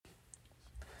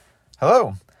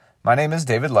Hello, my name is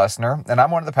David Lessner, and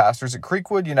I'm one of the pastors at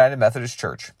Creekwood United Methodist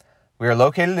Church. We are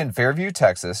located in Fairview,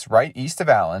 Texas, right east of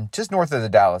Allen, just north of the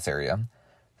Dallas area.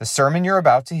 The sermon you're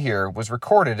about to hear was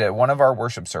recorded at one of our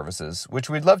worship services, which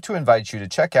we'd love to invite you to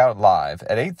check out live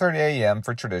at 8:30 a.m.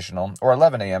 for traditional or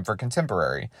 11 a.m. for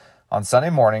contemporary on Sunday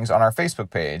mornings on our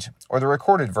Facebook page or the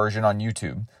recorded version on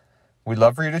YouTube. We'd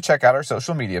love for you to check out our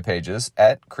social media pages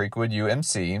at Creekwood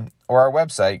UMC or our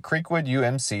website,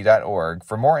 creekwoodumc.org,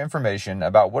 for more information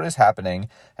about what is happening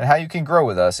and how you can grow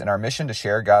with us in our mission to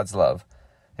share God's love.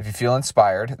 If you feel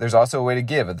inspired, there's also a way to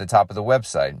give at the top of the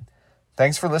website.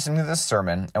 Thanks for listening to this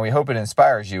sermon, and we hope it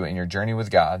inspires you in your journey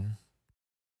with God.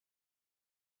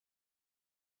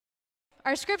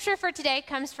 Our scripture for today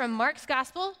comes from Mark's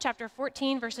Gospel, chapter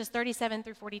 14, verses 37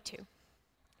 through 42.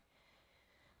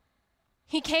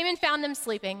 He came and found them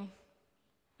sleeping,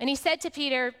 and he said to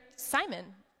Peter,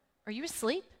 "Simon, are you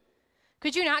asleep?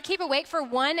 Could you not keep awake for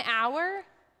 1 hour?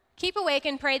 Keep awake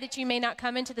and pray that you may not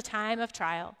come into the time of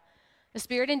trial. The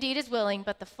spirit indeed is willing,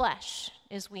 but the flesh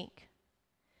is weak."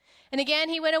 And again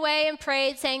he went away and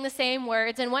prayed, saying the same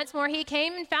words, and once more he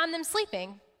came and found them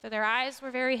sleeping, for their eyes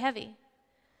were very heavy,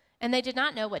 and they did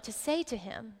not know what to say to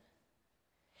him.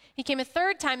 He came a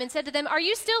third time and said to them, "Are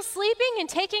you still sleeping and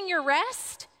taking your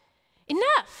rest?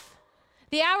 Enough!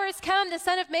 The hour has come, the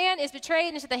Son of Man is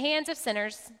betrayed into the hands of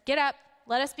sinners. Get up,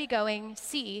 let us be going.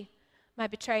 See, my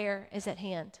betrayer is at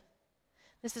hand."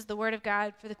 This is the word of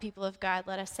God for the people of God.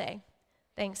 Let us say,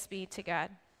 thanks be to God.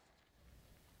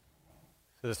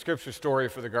 So the scripture story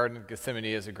for the Garden of Gethsemane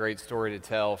is a great story to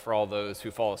tell for all those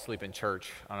who fall asleep in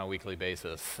church on a weekly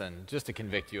basis, and just to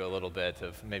convict you a little bit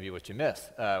of maybe what you miss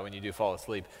when you do fall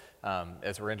asleep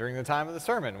as we're entering the time of the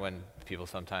sermon, when people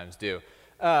sometimes do.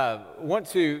 Want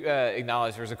to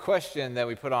acknowledge there's a question that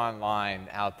we put online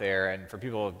out there, and for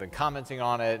people who have been commenting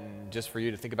on it, and just for you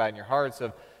to think about in your hearts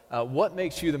of what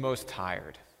makes you the most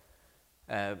tired?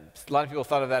 A lot of people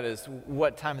thought of that as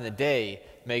what time of the day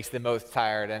makes them most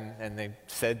tired, and they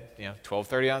said,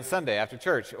 12:30 on Sunday after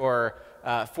church, or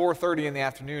 4:30 in the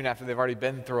afternoon after they've already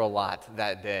been through a lot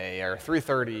that day, or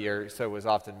 3:30 or so was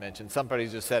often mentioned. Somebody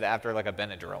just said after like a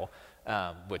Benadryl,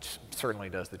 which certainly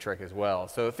does the trick as well.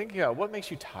 So thinking about what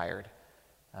makes you tired,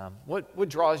 what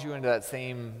draws you into that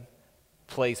same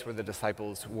place where the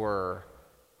disciples were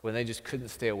when they just couldn't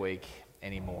stay awake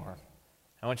anymore.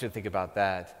 I want you to think about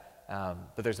that.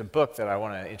 But there's a book that I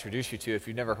want to introduce you to. If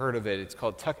you've never heard of it, it's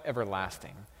called Tuck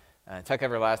Everlasting. Tuck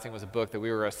Everlasting was a book that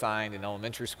we were assigned in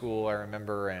elementary school, I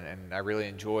remember, and I really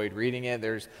enjoyed reading it.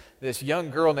 There's this young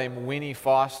girl named Winnie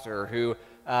Foster who,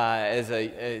 as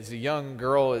a young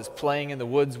girl, is playing in the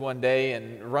woods one day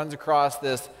and runs across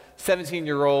this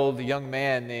 17-year-old young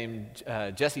man named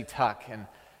Jesse Tuck.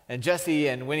 And Jesse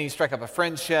and Winnie strike up a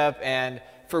friendship, and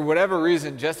for whatever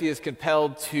reason, Jesse is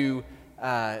compelled to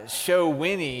show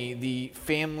Winnie the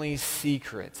family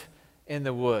secret in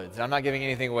the woods. I'm not giving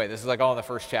anything away. This is like all in the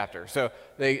first chapter. So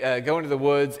they go into the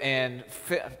woods, and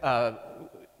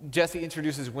Jesse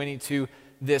introduces Winnie to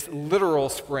this literal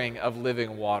spring of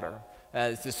living water.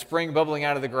 It's this spring bubbling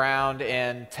out of the ground,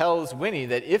 and tells Winnie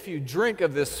that if you drink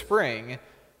of this spring,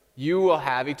 you will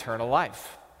have eternal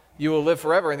life. You will live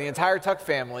forever. And the entire Tuck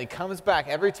family comes back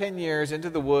every 10 years into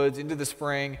the woods, into the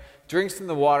spring, drinks in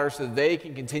the water so they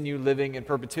can continue living in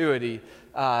perpetuity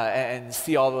and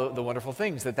see all the wonderful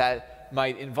things that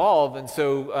might involve. And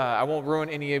so I won't ruin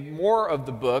any more of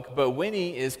the book, but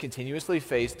Winnie is continuously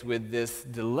faced with this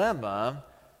dilemma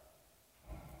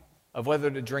of whether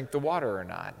to drink the water or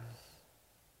not.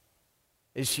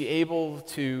 Is she able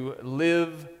to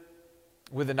live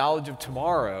with the knowledge of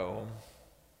tomorrow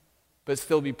but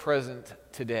still be present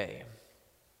today?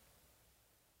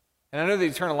 And I know that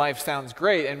eternal life sounds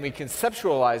great, and we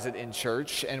conceptualize it in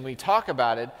church, and we talk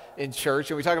about it in church,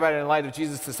 and we talk about it in light of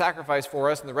Jesus' sacrifice for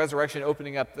us and the resurrection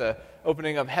opening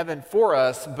up heaven for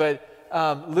us. But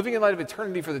living in light of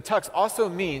eternity for the Tucks also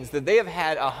means that they have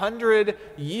had 100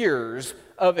 years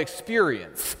of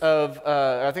experience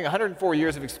I think 104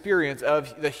 years of experience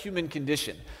of the human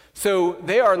condition. So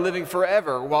they are living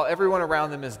forever while everyone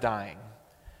around them is dying.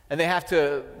 And they have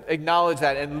to acknowledge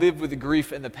that and live with the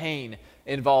grief and the pain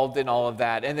involved in all of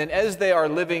that. And then as they are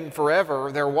living forever,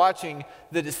 they're watching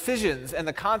the decisions and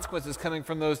the consequences coming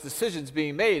from those decisions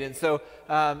being made. And so,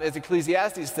 as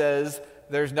Ecclesiastes says,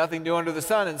 there's nothing new under the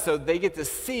sun. And so they get to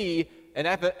see an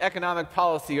economic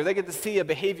policy, or they get to see a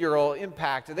behavioral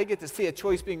impact, or they get to see a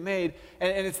choice being made.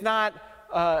 And it's not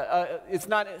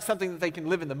something that they can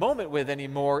live in the moment with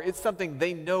anymore. It's something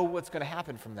they know what's going to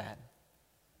happen from that.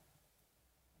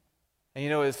 And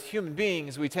as human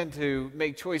beings, we tend to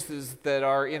make choices that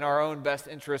are in our own best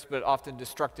interest, but often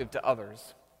destructive to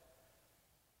others.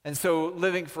 And so,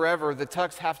 living forever, the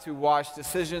Tucks have to watch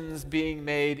decisions being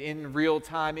made in real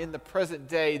time, in the present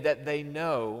day, that they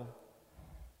know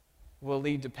will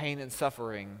lead to pain and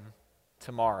suffering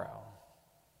tomorrow.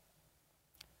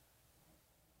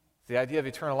 The idea of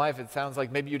eternal life, it sounds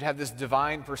like maybe you'd have this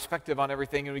divine perspective on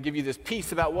everything and would give you this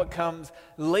peace about what comes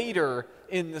later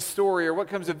in the story or what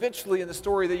comes eventually in the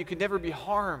story, that you could never be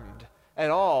harmed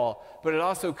at all. But it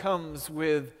also comes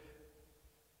with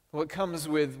what comes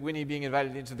with Winnie being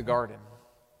invited into the garden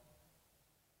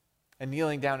and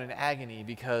kneeling down in agony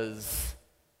because,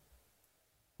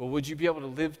 well, would you be able to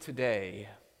live today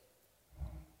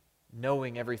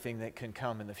knowing everything that can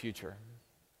come in the future?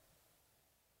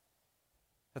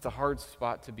 That's a hard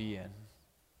spot to be in.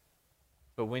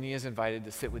 But Winnie is invited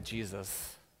to sit with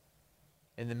Jesus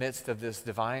in the midst of this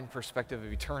divine perspective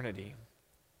of eternity,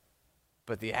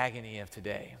 but the agony of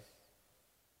today.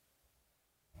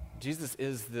 Jesus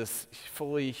is this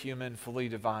fully human, fully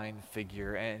divine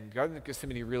figure, and Garden of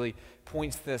Gethsemane really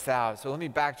points this out. So let me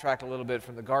backtrack a little bit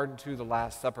from the garden to the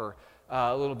Last Supper,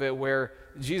 a little bit where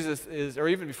Jesus is, or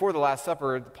even before the Last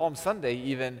Supper, Palm Sunday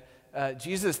even,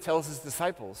 Jesus tells his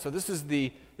disciples, so this is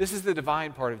the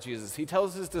divine part of Jesus. He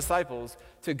tells his disciples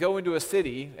to go into a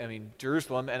city,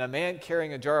 Jerusalem, and a man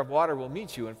carrying a jar of water will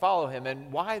meet you and follow him.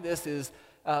 And why this is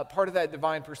part of that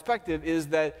divine perspective is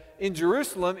that in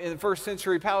Jerusalem, in the first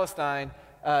century Palestine,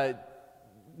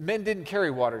 men didn't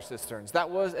carry water cisterns. That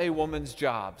was a woman's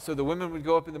job. So the women would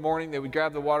go up in the morning, they would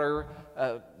grab the water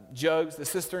jugs, the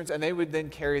cisterns, and they would then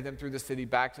carry them through the city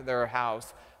back to their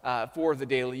house for the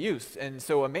daily use. And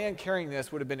so a man carrying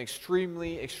this would have been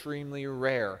extremely, extremely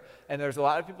rare. And there's a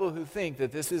lot of people who think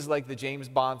that this is like the James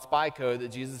Bond spy code,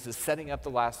 that Jesus is setting up the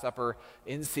Last Supper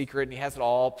in secret and he has it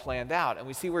all planned out. And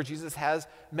we see where Jesus has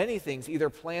many things either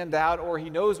planned out or he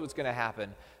knows what's going to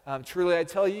happen. Truly I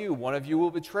tell you, one of you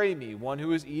will betray me, one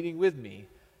who is eating with me.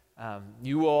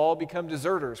 You will all become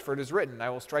deserters, for it is written, I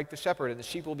will strike the shepherd and the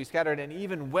sheep will be scattered. And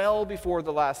even well before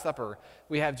the Last Supper,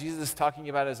 we have Jesus talking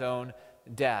about his own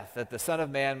death, that the Son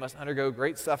of Man must undergo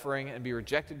great suffering and be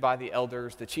rejected by the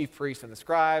elders, the chief priests and the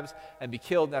scribes, and be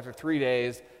killed, and after 3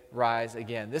 days rise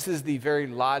again. This is the very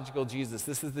logical Jesus.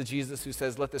 This is the Jesus who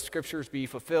says, let the scriptures be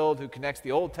fulfilled, who connects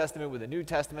the Old Testament with the New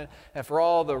Testament. And for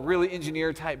all the really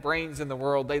engineer type brains in the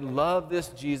world, they love this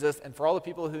Jesus. And for all the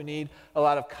people who need a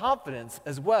lot of confidence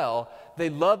as well, they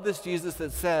love this Jesus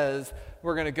that says,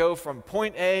 we're going to go from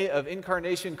point A of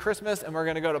incarnation Christmas, and we're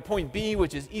going to go to point B,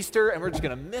 which is Easter, and we're just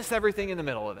going to miss everything in the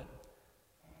middle of it.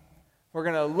 We're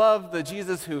going to love the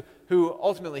Jesus who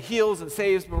ultimately heals and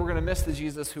saves, but we're going to miss the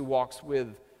Jesus who walks with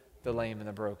the lame and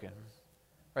the broken.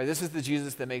 Right? This is the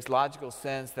Jesus that makes logical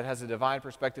sense, that has a divine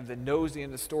perspective, that knows the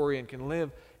end of the story and can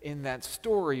live in that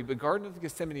story. But Garden of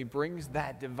Gethsemane brings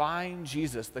that divine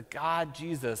Jesus, the God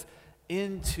Jesus,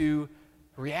 into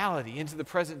reality, into the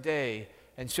present day,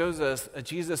 and shows us a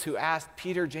Jesus who asked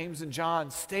Peter, James, and John,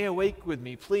 stay awake with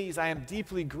me, please. I am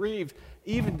deeply grieved,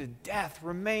 even to death.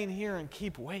 Remain here and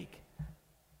keep awake.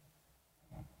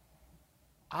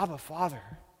 Abba, Father,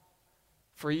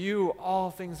 for you,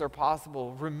 all things are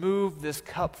possible. Remove this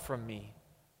cup from me.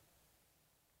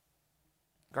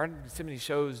 Garden of Gethsemane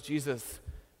shows Jesus,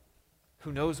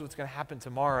 who knows what's going to happen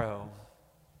tomorrow,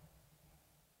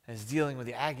 and is dealing with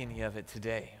the agony of it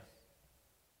today.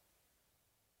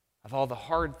 Of all the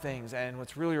hard things, and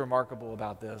what's really remarkable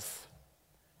about this,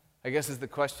 I guess, is the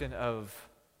question of,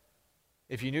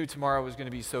 if you knew tomorrow was going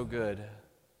to be so good,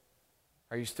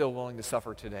 are you still willing to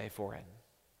suffer today for it?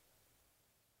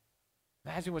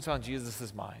 Imagine what's on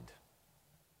Jesus' mind.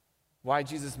 Why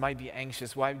Jesus might be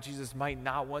anxious, why Jesus might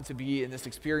not want to be in this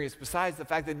experience, besides the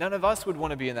fact that none of us would want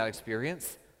to be in that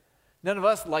experience. None of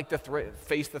us like to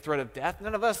face the threat of death.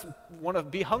 None of us want to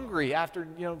be hungry after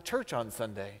church on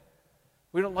Sunday.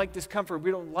 We don't like discomfort.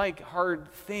 We don't like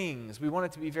hard things. We want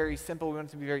it to be very simple. We want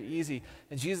it to be very easy.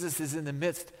 And Jesus is in the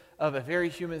midst of a very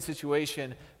human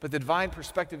situation, but the divine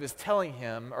perspective is telling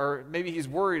him, or maybe he's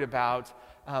worried about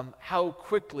how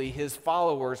quickly his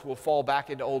followers will fall back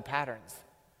into old patterns.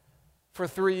 For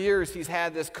 3 years, he's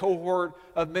had this cohort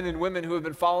of men and women who have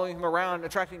been following him around,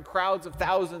 attracting crowds of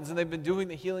thousands, and they've been doing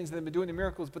the healings, and they've been doing the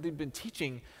miracles, but they've been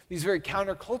teaching these very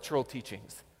countercultural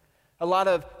teachings. A lot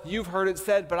of "you've heard it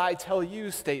said, but I tell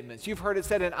you" statements. You've heard it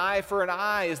said an eye for an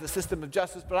eye is the system of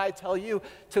justice, but I tell you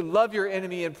to love your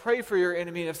enemy and pray for your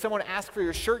enemy, and if someone asks for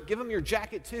your shirt, give them your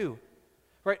jacket too.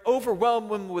 Right? Overwhelm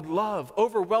them with love.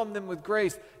 Overwhelm them with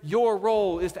grace. Your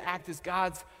role is to act as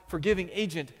God's forgiving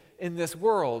agent in this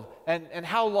world. And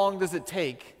how long does it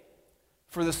take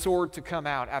for the sword to come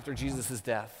out after Jesus'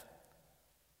 death?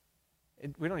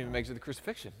 We don't even make it to the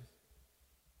crucifixion.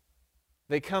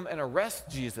 They come and arrest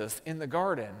Jesus in the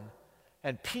garden,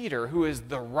 And Peter, who is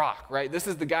the rock, right? This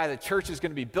is the guy the church is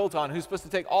going to be built on, who's supposed to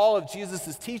take all of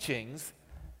Jesus' teachings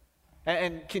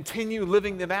and continue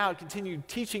living them out, continue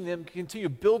teaching them, continue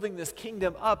building this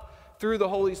kingdom up through the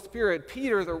Holy Spirit.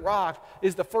 Peter, the rock,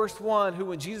 is the first one who,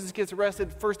 when Jesus gets arrested,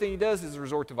 the first thing he does is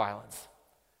resort to violence.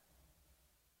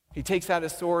 He takes out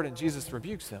his sword and Jesus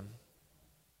rebukes him.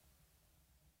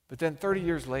 But then 30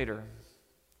 years later,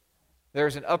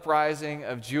 there's an uprising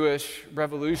of Jewish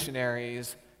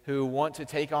revolutionaries who want to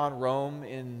take on Rome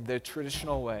in the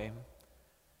traditional way.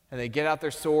 And they get out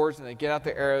their swords, and they get out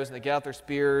their arrows, and they get out their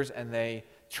spears, and they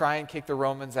try and kick the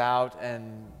Romans out.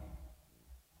 And,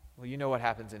 well, you know what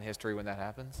happens in history when that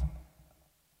happens.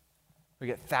 We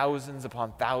get thousands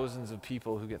upon thousands of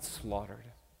people who get slaughtered.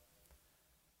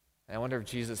 And I wonder if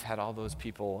Jesus had all those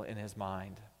people in his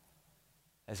mind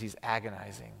as he's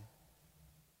agonizing,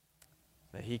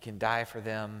 that he can die for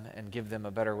them and give them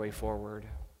a better way forward.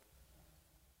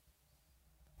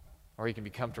 Or he can be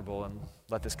comfortable and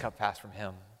let this cup pass from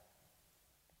him.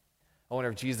 I wonder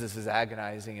if Jesus is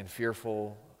agonizing and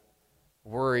fearful,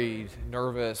 worried,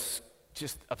 nervous,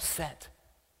 just upset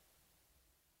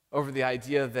over the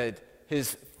idea that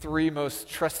his three most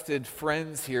trusted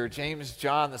friends here, James,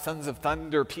 John, the sons of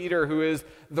thunder, Peter, who is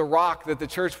the rock that the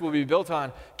church will be built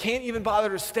on, can't even bother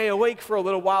to stay awake for a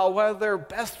little while their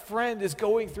best friend is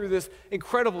going through this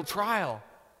incredible trial.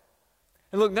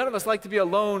 And look, none of us like to be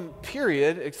alone,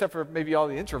 period, except for maybe all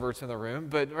the introverts in the room,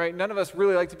 but right, none of us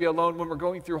really like to be alone when we're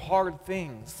going through hard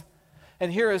things.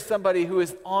 And here is somebody who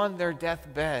is on their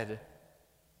deathbed,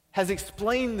 has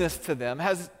explained this to them,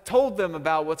 has told them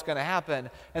about what's going to happen,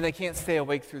 and they can't stay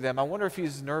awake through them. I wonder if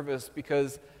he's nervous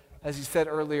because, as he said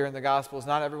earlier in the Gospels,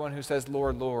 not everyone who says,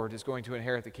 Lord, Lord, is going to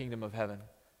inherit the kingdom of heaven.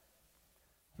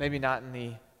 Maybe not in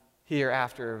the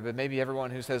hereafter, but maybe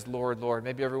everyone who says, Lord, Lord,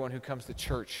 maybe everyone who comes to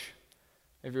church,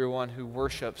 everyone who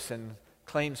worships and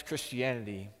claims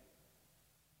Christianity,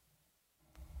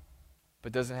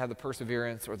 but doesn't have the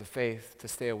perseverance or the faith to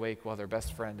stay awake while their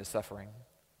best friend is suffering.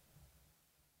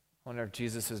 I wonder if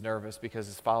Jesus is nervous because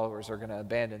his followers are going to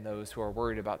abandon those who are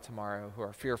worried about tomorrow, who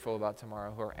are fearful about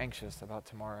tomorrow, who are anxious about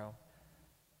tomorrow,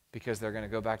 because they're going to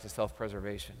go back to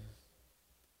self-preservation.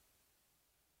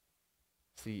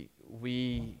 See,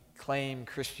 we claim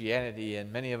Christianity,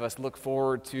 and many of us look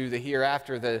forward to the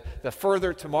hereafter, the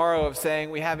further tomorrow of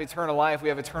saying we have eternal life, we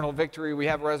have eternal victory, we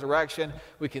have resurrection,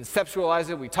 we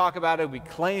conceptualize it, we talk about it, we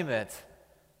claim it.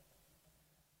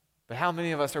 But how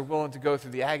many of us are willing to go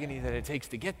through the agony that it takes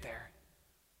to get there?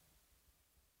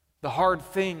 The hard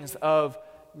things of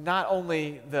not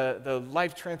only the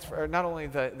life transfer, not only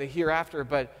the hereafter,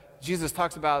 but Jesus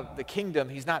talks about the kingdom.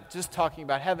 He's not just talking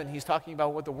about heaven, he's talking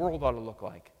about what the world ought to look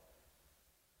like.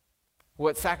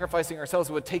 What sacrificing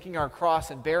ourselves, what taking our cross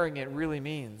and bearing it really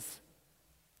means.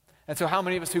 And so how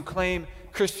many of us who claim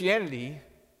Christianity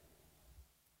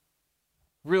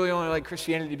really only like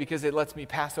Christianity because it lets me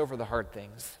pass over the hard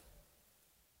things?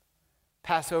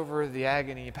 Pass over the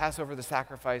agony, pass over the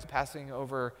sacrifice, passing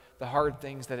over the hard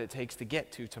things that it takes to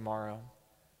get to tomorrow.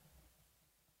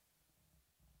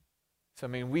 So,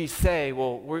 we say,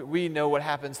 well, we know what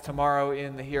happens tomorrow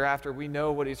in the hereafter. We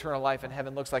know what eternal life in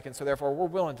heaven looks like, and so therefore we're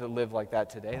willing to live like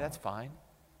that today. That's fine.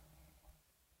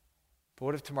 But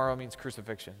what if tomorrow means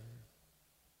crucifixion?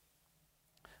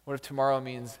 What if tomorrow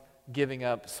means giving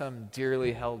up some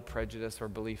dearly held prejudice or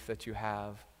belief that you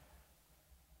have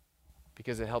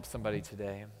because it helps somebody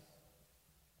today?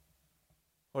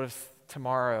 What if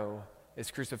tomorrow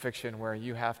is crucifixion where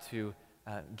you have to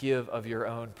give of your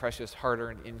own precious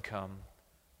hard-earned income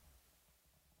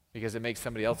because it makes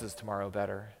somebody else's tomorrow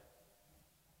better?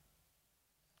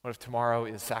 What if tomorrow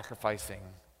is sacrificing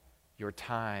your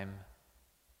time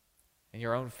and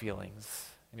your own feelings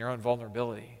and your own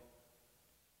vulnerability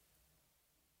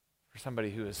for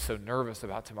somebody who is so nervous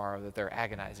about tomorrow that they're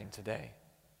agonizing today?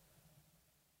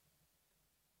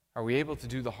 Are we able to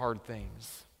do the hard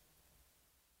things?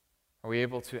 Are we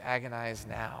able to agonize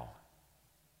now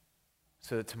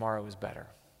so that tomorrow is better?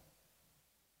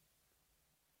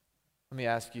 Let me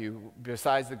ask you,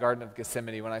 besides the Garden of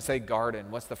Gethsemane, when I say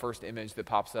garden, what's the first image that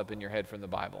pops up in your head from the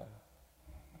Bible?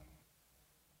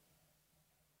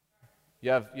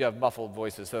 You have muffled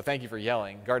voices, so thank you for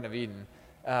yelling. Garden of Eden.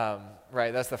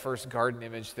 Right, that's the first garden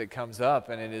image that comes up,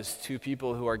 and it is two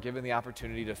people who are given the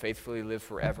opportunity to faithfully live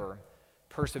forever,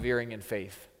 persevering in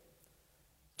faith,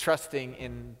 trusting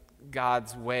in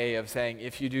God's way of saying,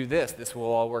 if you do this, this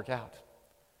will all work out.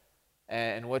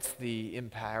 And what's the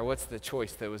impact, or what's the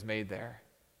choice that was made there?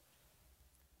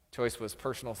 Choice was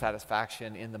personal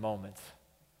satisfaction in the moment.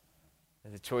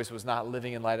 And the choice was not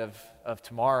living in light of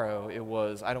tomorrow. It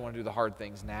was, I don't want to do the hard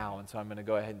things now, and so I'm going to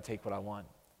go ahead and take what I want.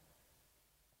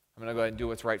 I'm going to go ahead and do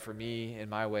what's right for me in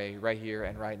my way right here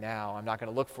and right now. I'm not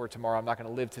going to look for tomorrow. I'm not going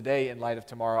to live today in light of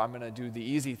tomorrow. I'm going to do the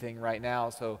easy thing right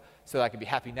now so that I can be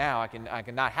happy now. I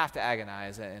can not have to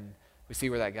agonize, and we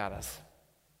see where that got us.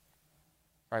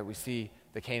 Right? We see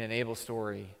the Cain and Abel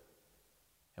story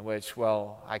in which,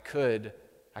 well, I could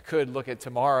look at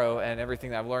tomorrow and everything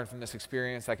that I've learned from this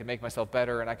experience. I could make myself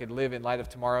better, and I could live in light of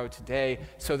tomorrow today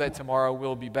so that tomorrow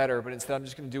will be better. But instead, I'm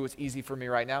just going to do what's easy for me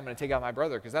right now. I'm going to take out my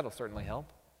brother because that'll certainly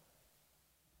help.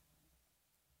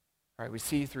 Right, we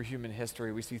see through human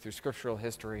history, we see through scriptural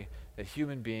history that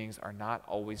human beings are not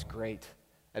always great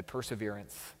at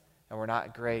perseverance, and we're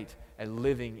not great at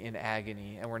living in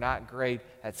agony, and we're not great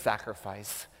at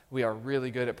sacrifice. We are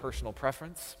really good at personal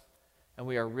preference, and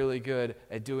we are really good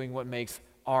at doing what makes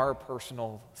our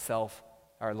personal self,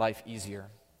 our life easier.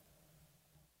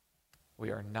 We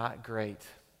are not great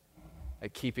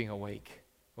at keeping awake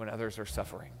when others are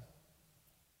suffering.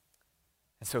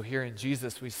 And so here in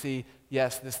Jesus, we see,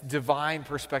 yes, this divine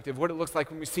perspective, what it looks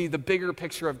like when we see the bigger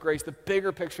picture of grace, the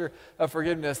bigger picture of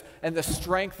forgiveness, and the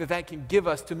strength that can give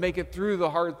us to make it through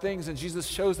the hard things. And Jesus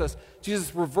shows us,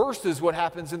 Jesus reverses what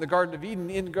happens in the Garden of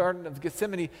Eden, in the Garden of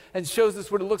Gethsemane, and shows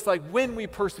us what it looks like when we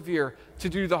persevere to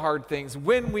do the hard things,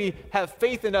 when we have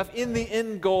faith enough in the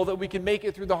end goal that we can make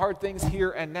it through the hard things here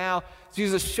and now.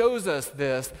 Jesus shows us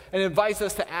this and invites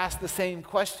us to ask the same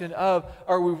question of,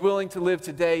 are we willing to live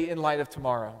today in light of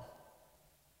tomorrow?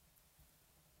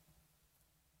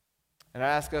 And I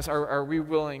ask us, are we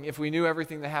willing, if we knew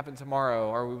everything that happened tomorrow,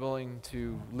 are we willing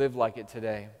to live like it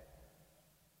today?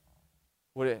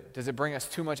 Does it bring us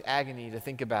too much agony to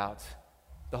think about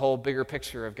the whole bigger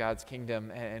picture of God's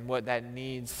kingdom and what that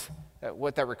needs,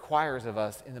 what that requires of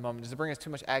us in the moment? Does it bring us too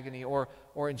much agony, or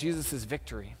in Jesus'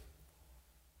 victory?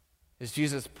 Is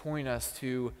Jesus pointing us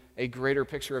to a greater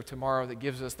picture of tomorrow that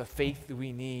gives us the faith that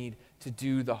we need to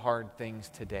do the hard things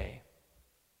today?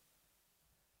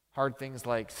 Hard things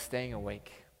like staying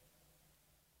awake.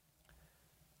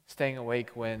 Staying awake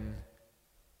when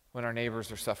our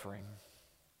neighbors are suffering.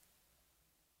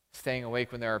 Staying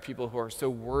awake when there are people who are so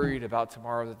worried about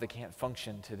tomorrow that they can't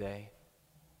function today.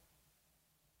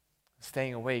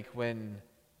 Staying awake when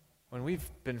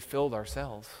we've been filled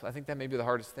ourselves. I think that may be the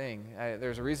hardest thing.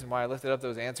 There's a reason why I lifted up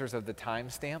those answers of the time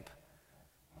stamp.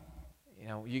 You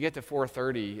know, you get to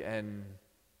 4:30 and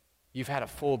you've had a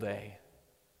full day.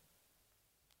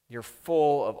 You're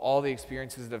full of all the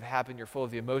experiences that have happened. You're full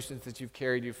of the emotions that you've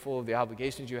carried. You're full of the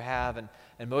obligations you have.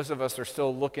 And most of us are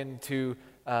still looking to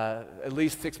at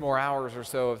least 6 more hours or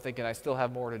so of thinking, I still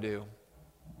have more to do.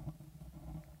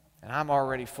 And I'm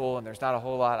already full, and there's not a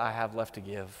whole lot I have left to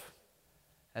give.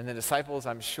 And the disciples,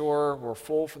 I'm sure, were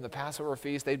full from the Passover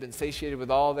feast. They'd been satiated with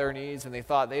all their needs, and they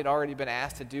thought they'd already been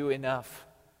asked to do enough.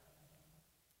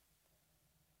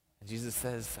 And Jesus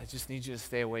says, I just need you to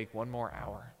stay awake 1 more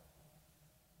hour.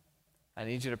 I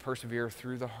need you to persevere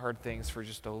through the hard things for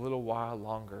just a little while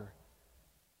longer,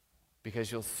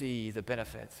 because you'll see the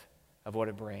benefit of what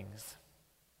it brings.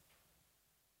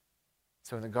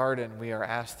 So in the garden, we are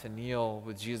asked to kneel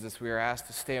with Jesus. We are asked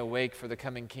to stay awake for the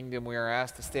coming kingdom. We are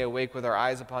asked to stay awake with our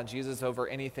eyes upon Jesus over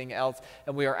anything else.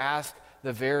 And we are asked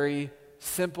the very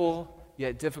simple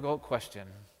yet difficult question: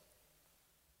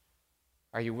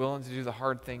 are you willing to do the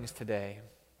hard things today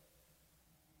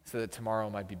so that tomorrow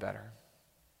might be better?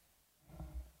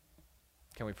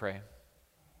 Can we pray?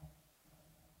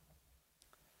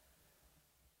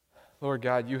 Lord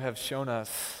God, you have shown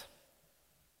us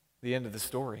the end of the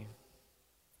story.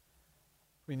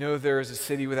 We know there is a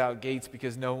city without gates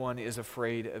because no one is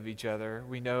afraid of each other.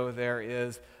 We know there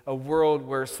is a world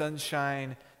where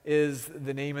sunshine is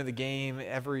the name of the game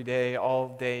every day, all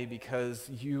day, because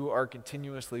you are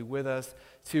continuously with us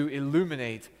to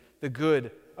illuminate the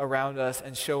good around us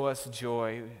and show us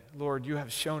joy. Lord, you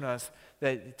have shown us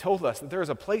told us that there is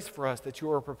a place for us that you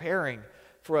are preparing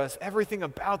for us. Everything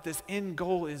about this end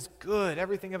goal is good.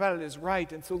 Everything about it is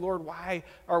right. And so, Lord, why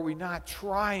are we not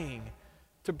trying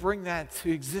to bring that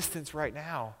to existence right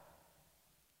now?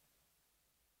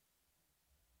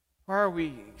 Why are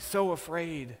we so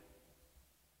afraid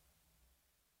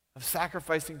of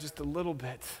sacrificing just a little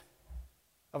bit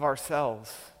of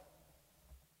ourselves,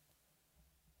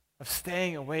 of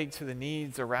staying awake to the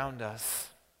needs around us,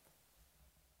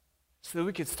 so that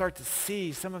we could start to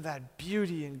see some of that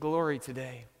beauty and glory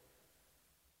today?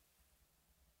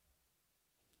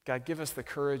 God, give us the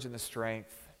courage and the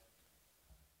strength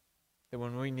that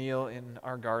when we kneel in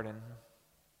our garden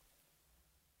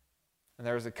and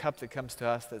there is a cup that comes to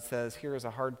us that says, here is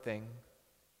a hard thing,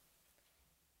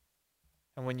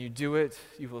 and when you do it,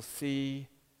 you will see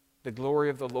the glory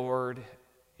of the Lord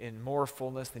in more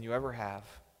fullness than you ever have.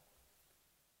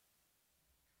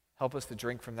 Help us to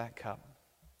drink from that cup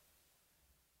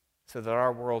so that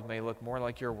our world may look more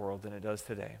like your world than it does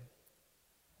today.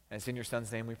 And it's in your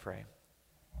Son's name we pray.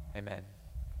 Amen.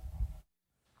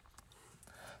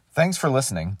 Thanks for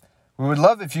listening. We would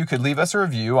love if you could leave us a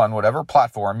review on whatever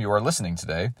platform you are listening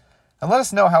today, and let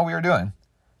us know how we are doing.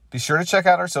 Be sure to check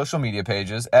out our social media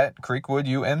pages at Creekwood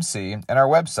UMC and our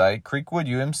website,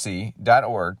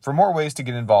 creekwoodumc.org, for more ways to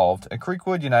get involved at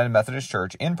Creekwood United Methodist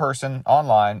Church in person,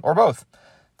 online, or both.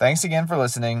 Thanks again for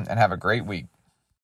listening, and have a great week.